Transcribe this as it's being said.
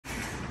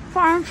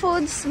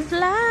Farmfoods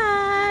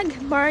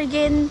vlog!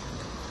 Bargain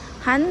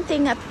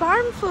hunting at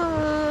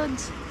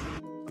Farmfoods!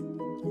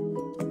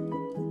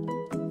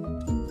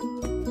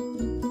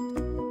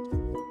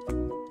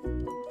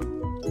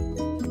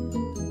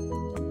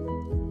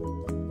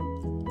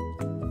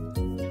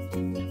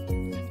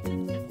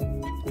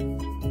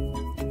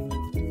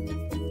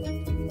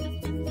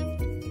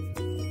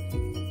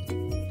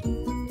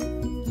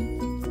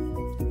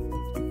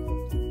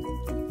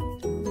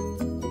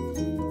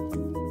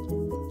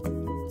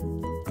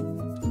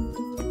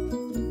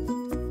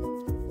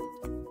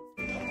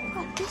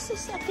 This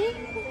is a big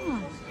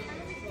one.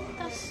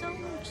 That's so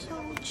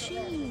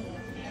cheap.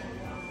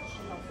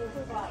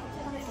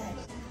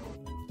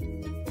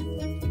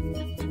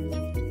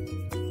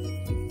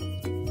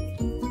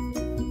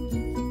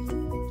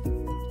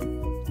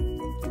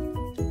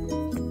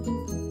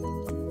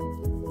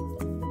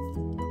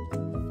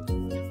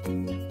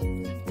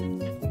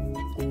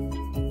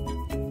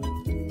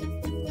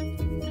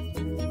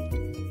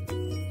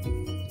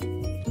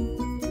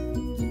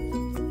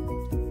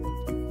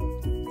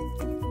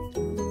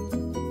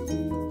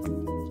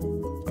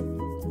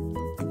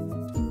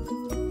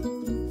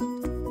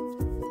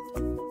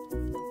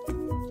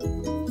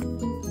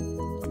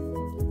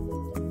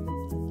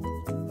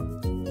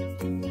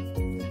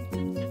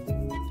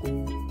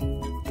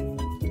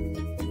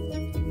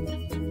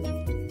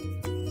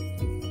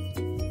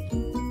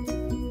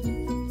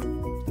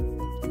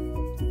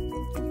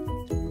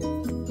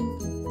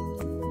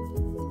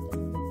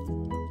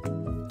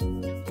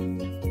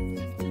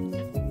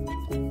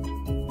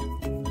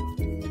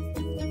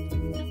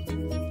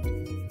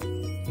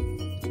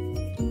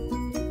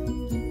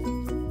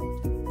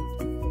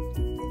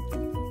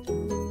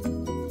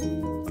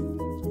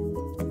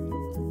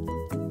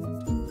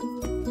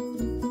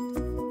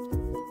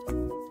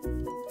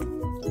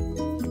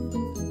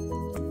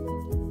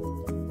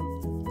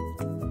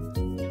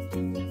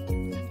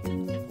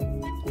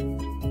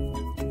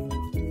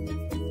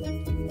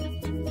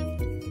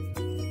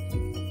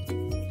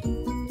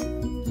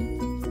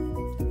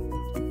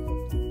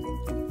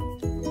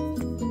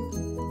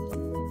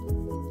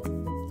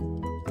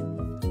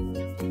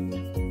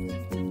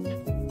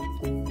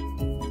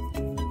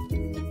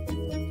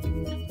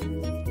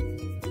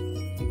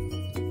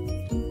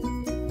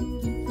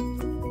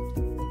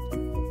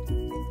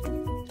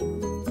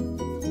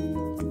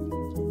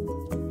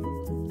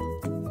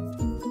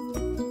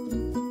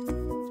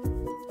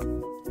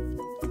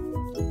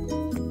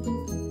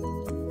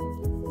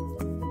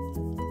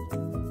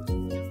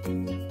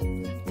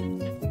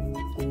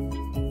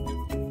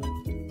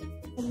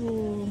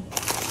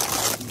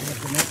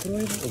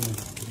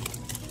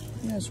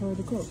 Yeah, it's ready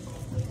to cook.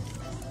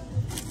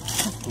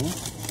 That's cool.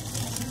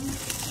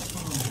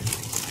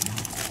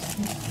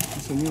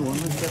 It's a new one,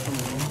 let's get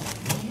one.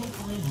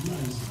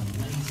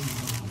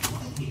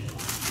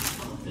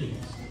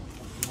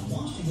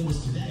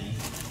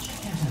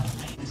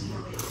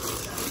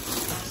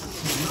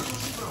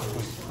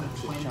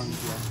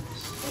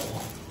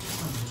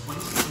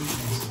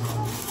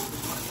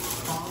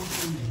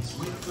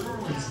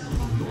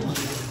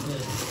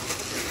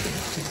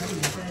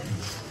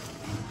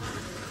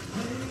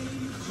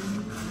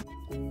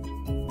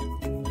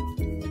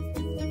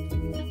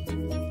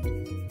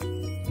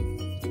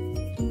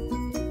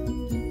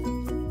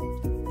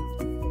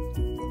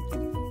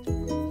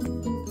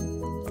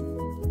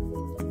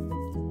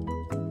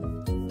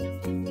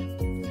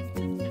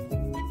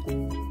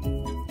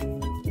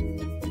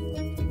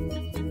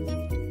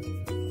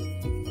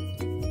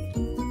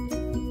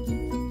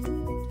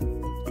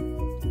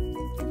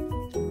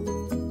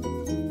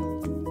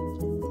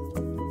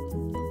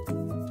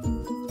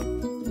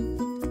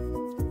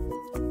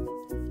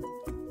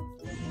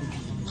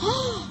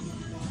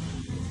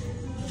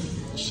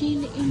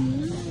 Chili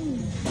in lime.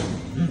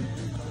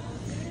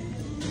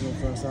 Go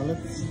for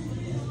salads.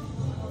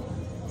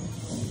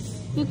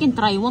 You can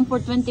try one for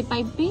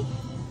 25p.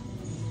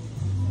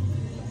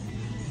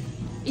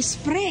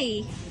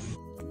 Spray.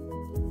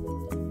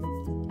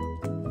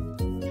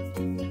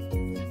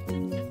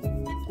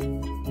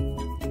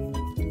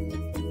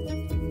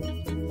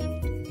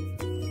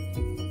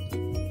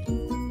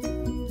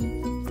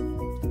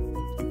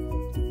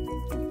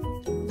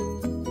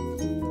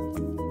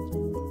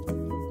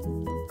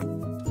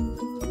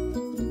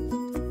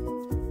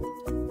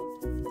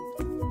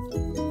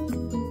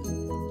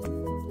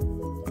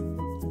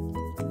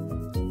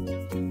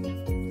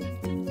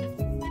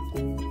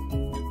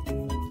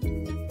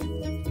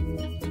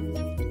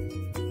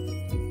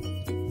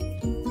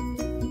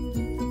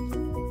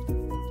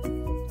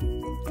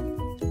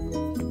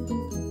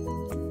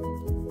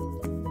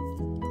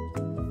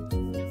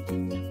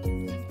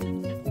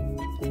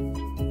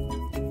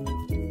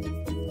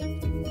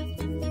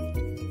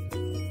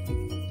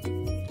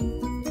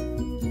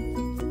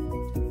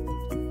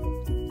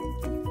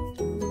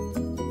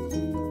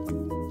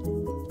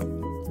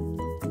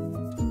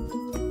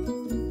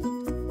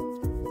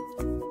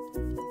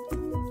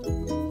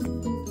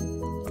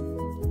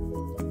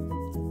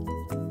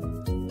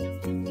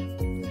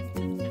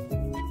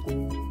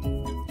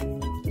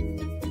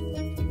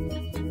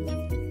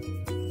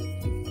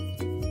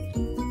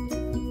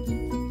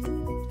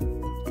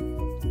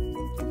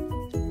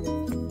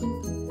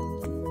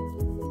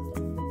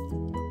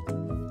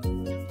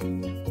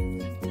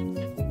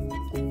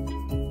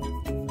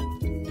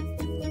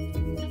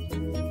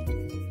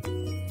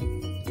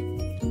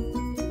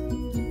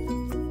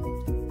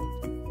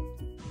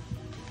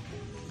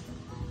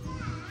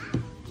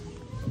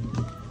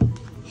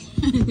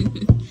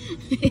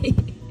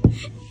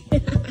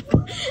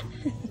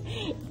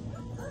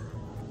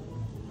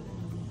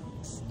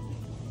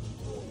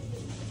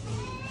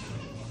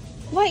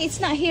 Why it's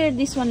not here?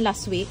 This one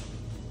last week.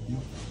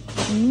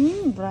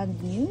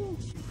 Brand new.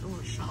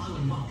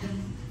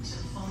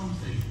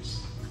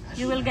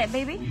 You will get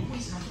baby?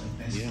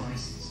 Yeah.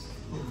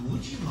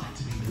 Would you like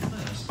to be the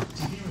first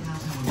to hear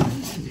about our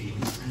amazing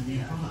deals and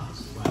new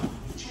products? Well,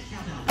 check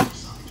out our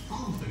website,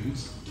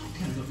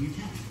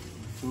 Farmfoods.co.uk.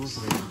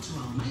 Sign up to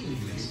our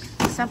mailing list.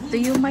 It's up to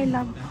you, my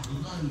love.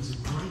 Loads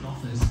of great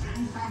offers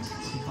and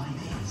fantastic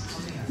ideas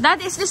too.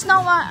 That is this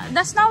now.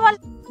 That's now.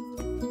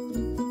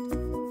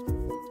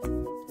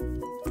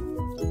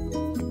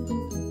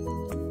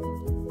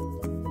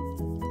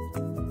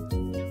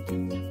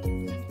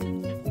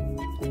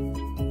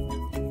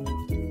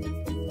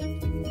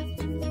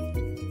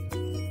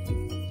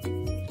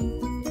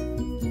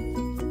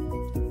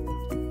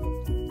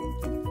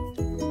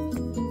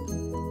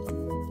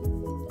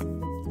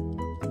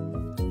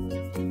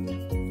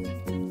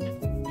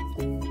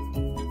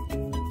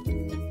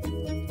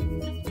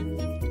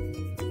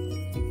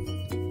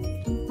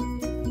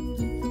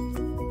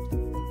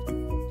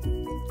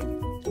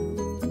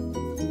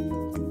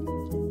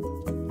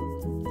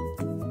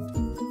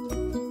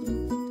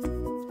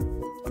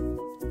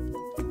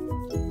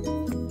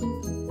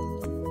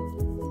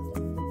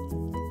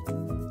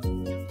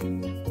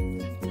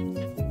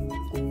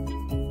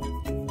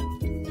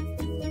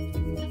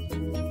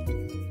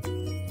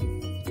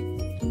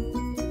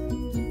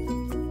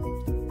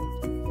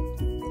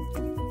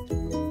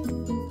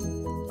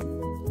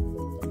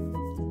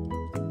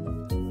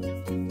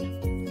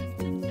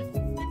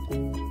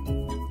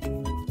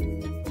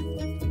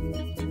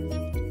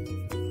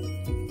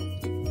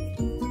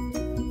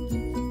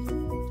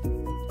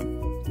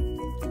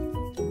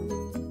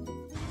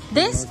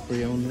 This?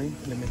 Free only,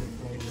 limited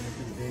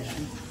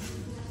edition.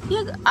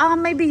 Yeah,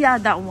 maybe yeah,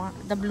 that one,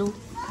 the blue.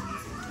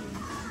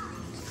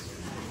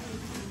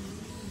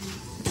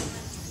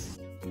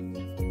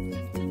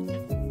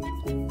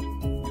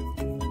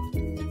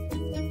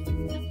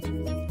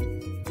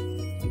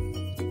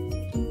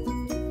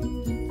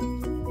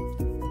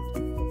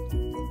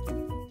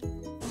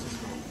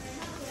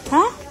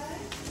 Huh?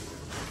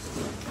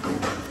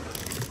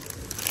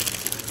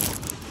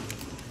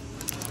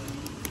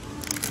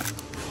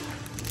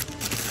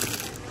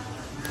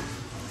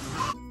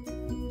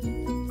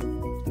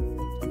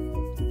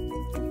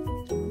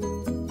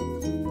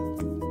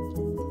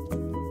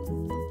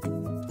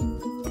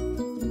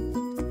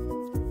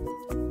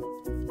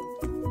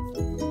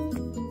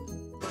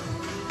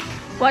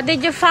 What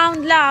did you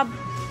found, love?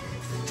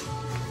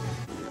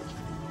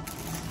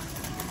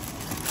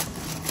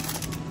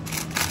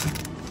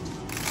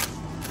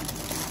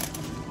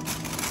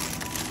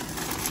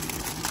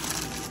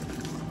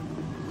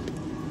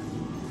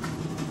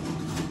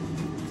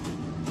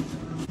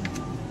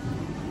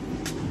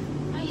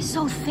 Are you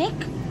so thick?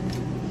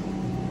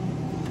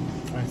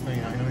 I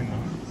think I know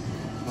now.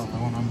 Not the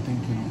one I'm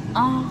thinking.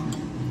 Oh.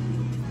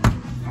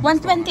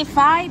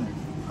 125.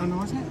 Oh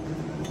no, is it?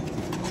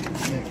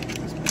 Yeah.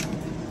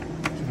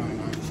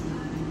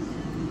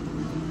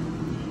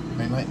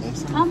 I like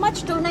this. How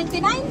much?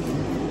 $2.99?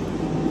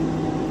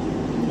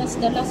 That's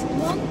the last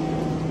one.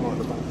 What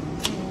about?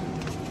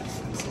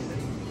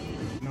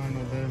 No,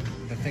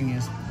 the thing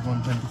is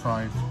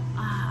 125.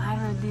 I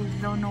really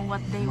don't know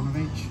what they. One of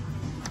each.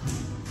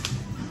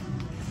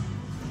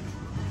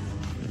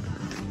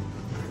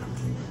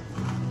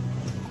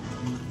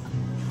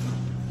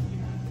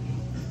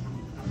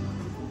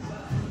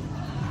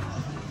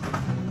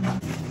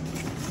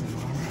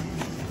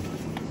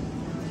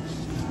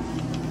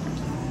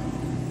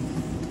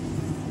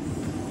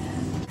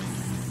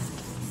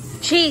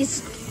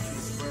 Cheese.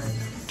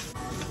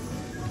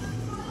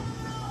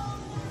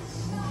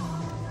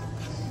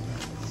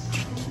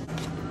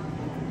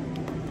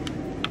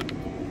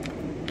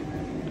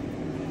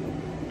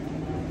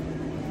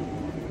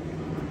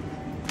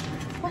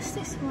 What's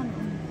this one?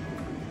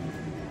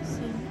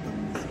 St.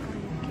 Thomas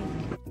Curry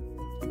Cake.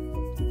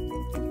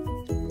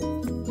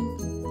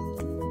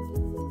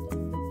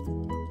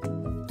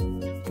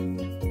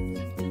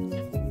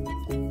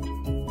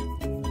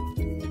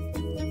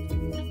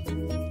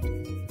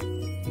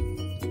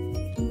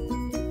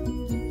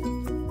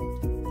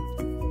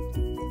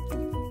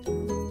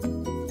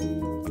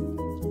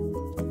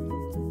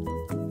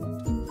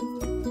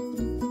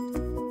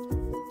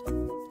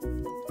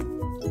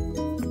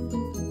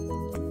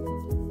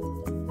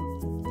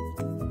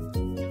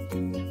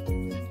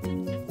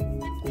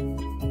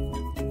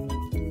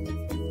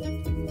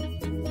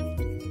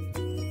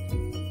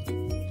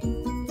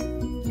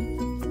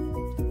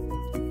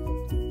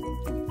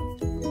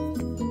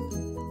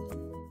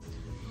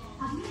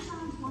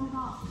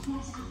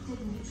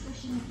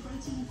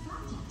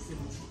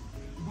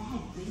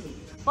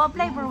 What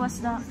flavor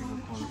was that?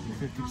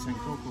 50%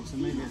 cocoa, so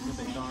maybe it's a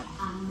bit dark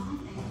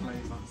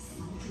flavour.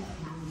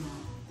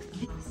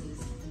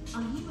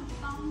 Are you a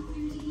farm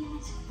foodie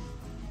yet?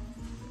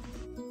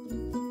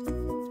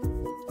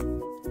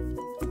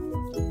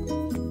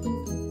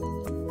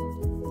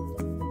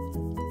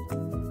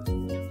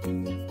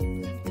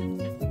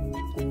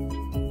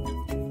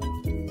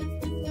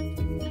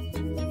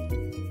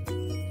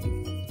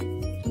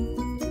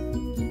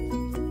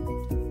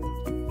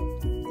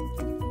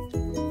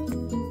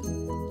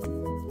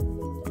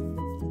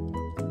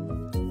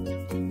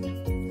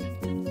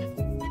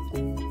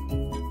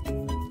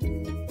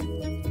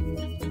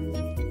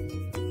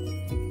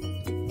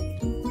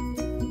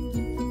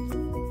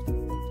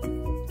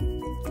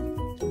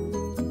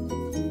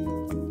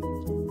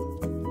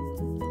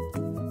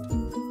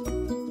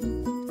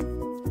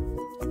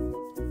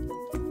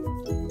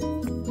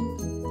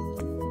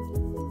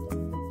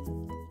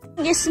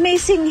 It's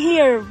missing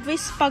here.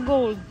 Whisper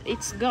Gold.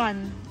 It's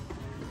gone.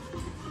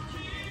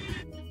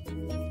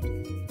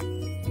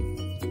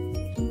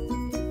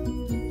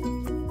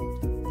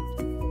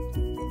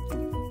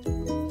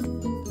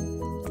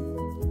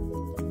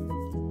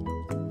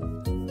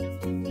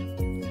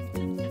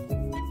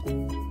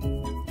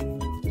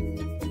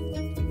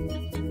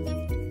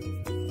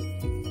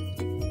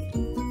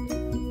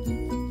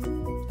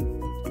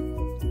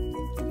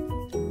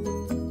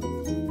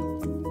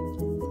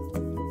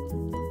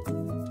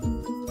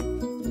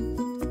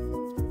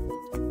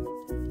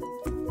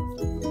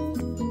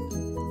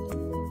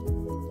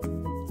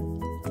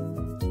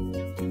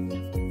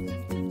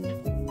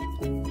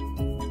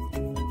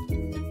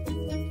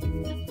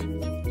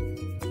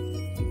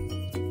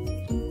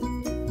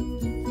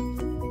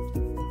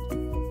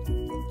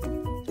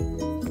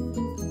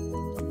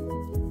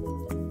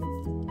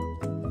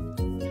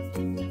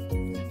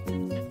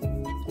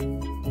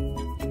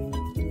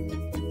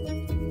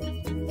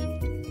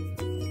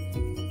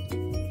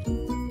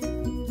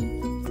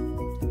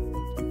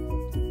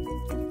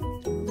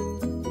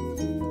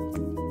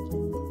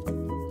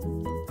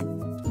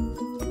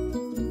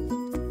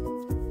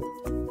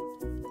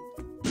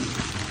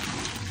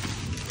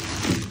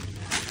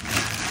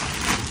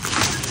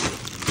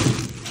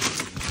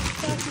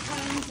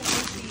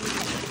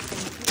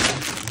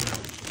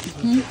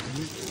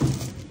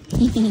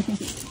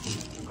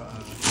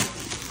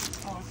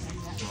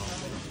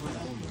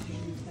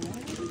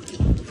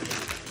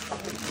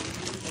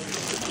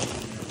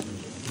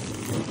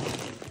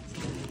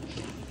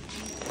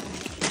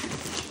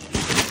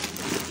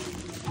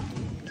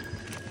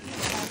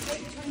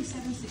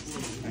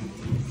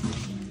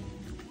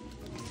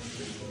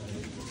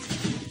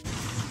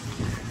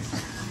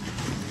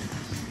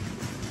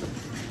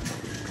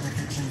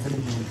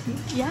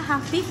 Yeah,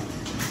 happy.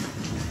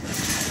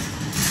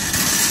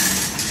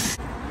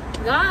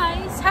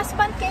 Guys,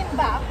 husband came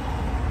back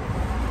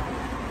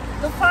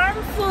to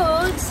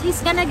Farmfoods.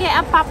 He's gonna get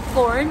a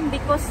popcorn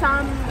because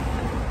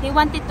he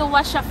wanted to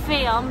watch a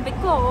film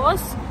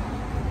because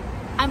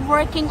I'm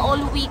working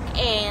all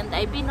weekend.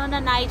 I've been on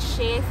a night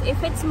shift.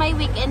 If it's my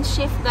weekend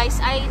shift,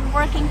 guys, I'm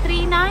working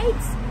 3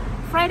 nights.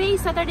 Friday,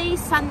 Saturday,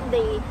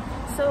 Sunday.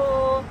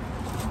 So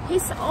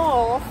he's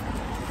off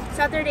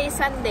Saturday,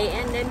 Sunday,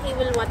 and then he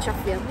will watch a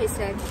film, he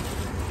said.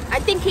 I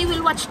think he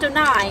will watch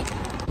tonight.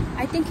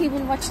 I think he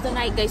will watch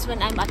tonight, guys,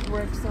 when I'm at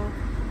work. So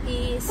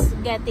he's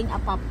getting a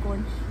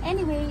popcorn.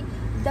 Anyway,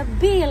 the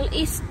bill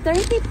is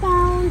 30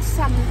 pounds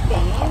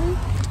something.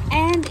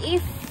 And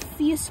if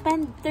you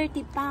spend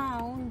 30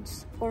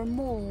 pounds or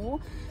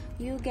more,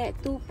 you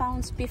get 2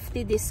 pounds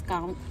 50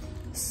 discount.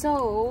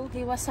 So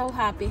he was so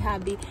happy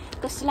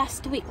because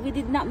last week we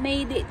did not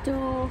made it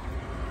to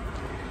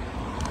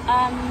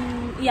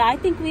yeah, I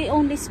think we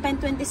only spent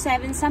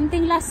 27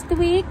 something last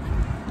week.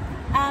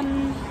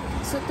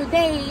 So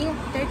today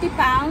 30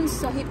 pounds,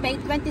 so he paid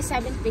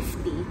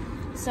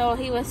 27.50. So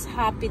he was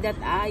happy that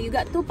you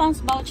got 2 pounds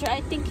voucher.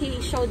 I think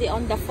he showed it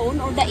on the phone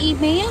or the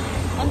email.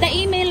 On the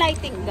email, I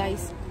think,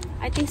 guys.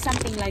 I think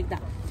something like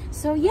that.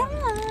 So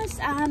yes,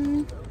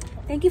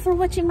 thank you for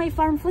watching my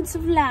Farmfoods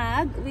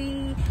vlog.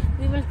 We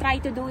will try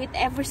to do it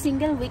every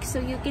single week so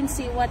you can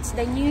see what's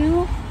the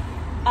new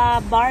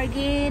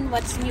bargain,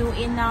 what's new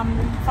in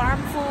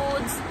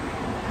Farmfoods.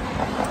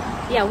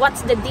 Yeah,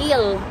 what's the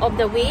deal of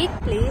the week.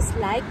 Please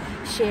like,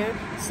 share,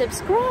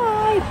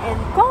 subscribe, and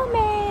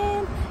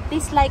comment.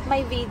 Please like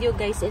my video,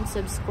 guys, and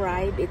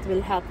subscribe. It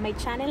will help my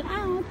channel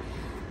out.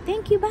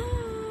 Thank you. Bye.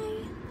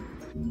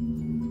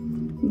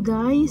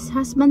 Guys,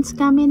 husband's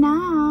coming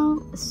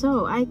out.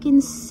 So I can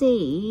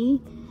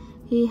see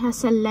he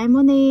has a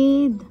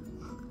lemonade.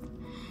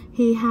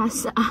 He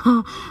has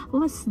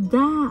what's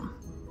that?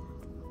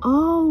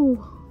 Oh,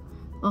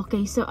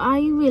 okay, so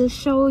I will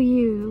show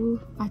you.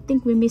 I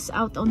think we missed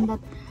out on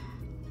that.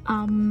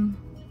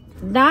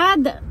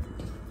 Dad,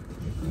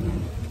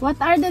 what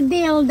are the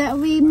deal that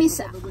we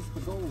missed?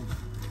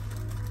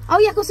 Oh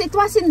yeah, because it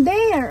wasn't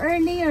there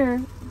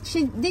earlier.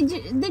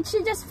 Did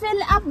she just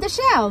fill up the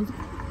shelf?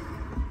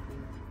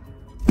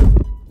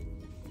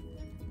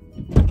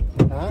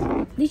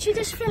 Huh? Did she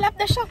just fill up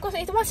the shelf? Because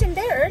it wasn't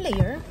there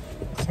earlier.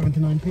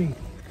 79p.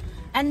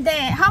 And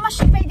then, how much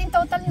she paid in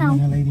total now?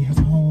 And the lady has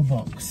a whole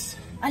box.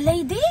 A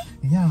lady?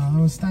 Yeah, I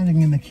was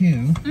standing in the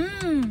queue.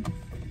 Mm.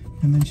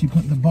 And then she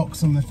put the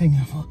box on the thing.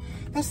 I thought,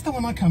 that's the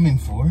one I come in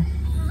for.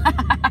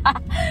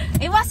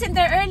 It wasn't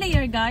there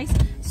earlier, guys.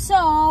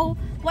 So,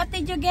 what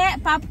did you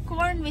get?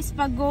 Popcorn,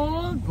 Whisper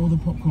Gold. All the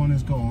popcorn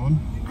is gone.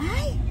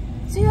 Ay,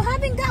 so you're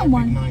having that Big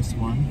one? nice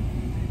one.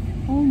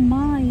 Oh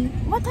my.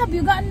 What have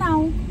you got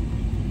now?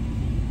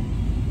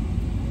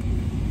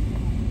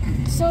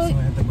 So I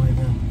had to buy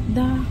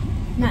the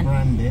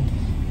branded.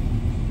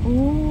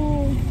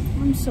 Oh,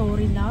 I'm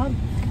sorry, love.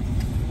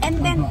 And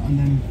then,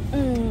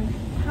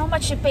 how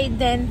much you paid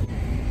then?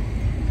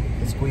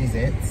 Squeeze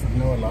it, so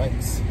no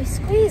lights. You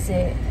squeeze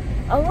it.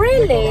 Oh,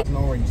 really? There's an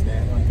orange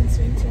there, I can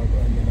see, so I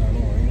got a yellow and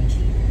orange.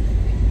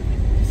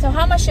 So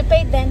how much you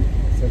paid then?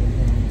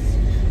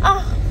 £7.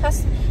 Ah,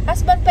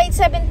 husband paid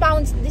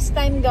 £7 this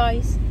time,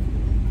 guys.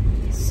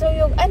 So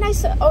you and I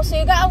also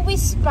you got a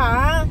whisper.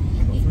 I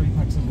got 3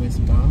 packs of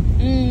Whisper.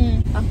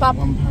 A pop.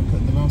 1 pack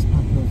of the last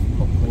pack of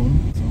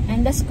popcorn. So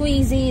And the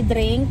squeezy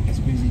drink.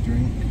 squeezy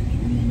drink.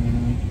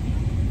 And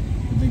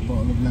a big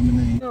bottle of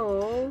lemonade.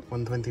 No.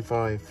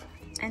 125.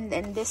 And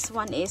then this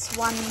one is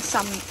 1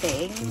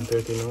 something.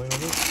 139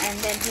 of it. And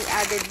then he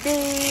added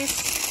this.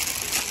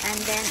 And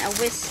then a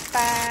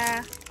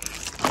whisper.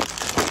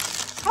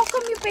 How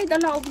come you paid a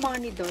lot of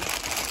money though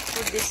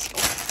for this?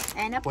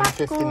 And a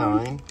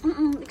popcorn.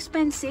 159.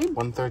 Expensive.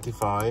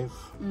 135.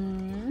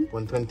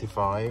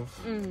 125.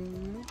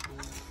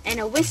 And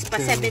a whisper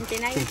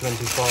 79.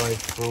 225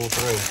 for all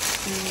 3.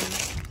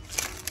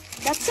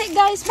 That's it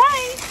guys.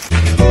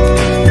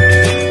 Bye.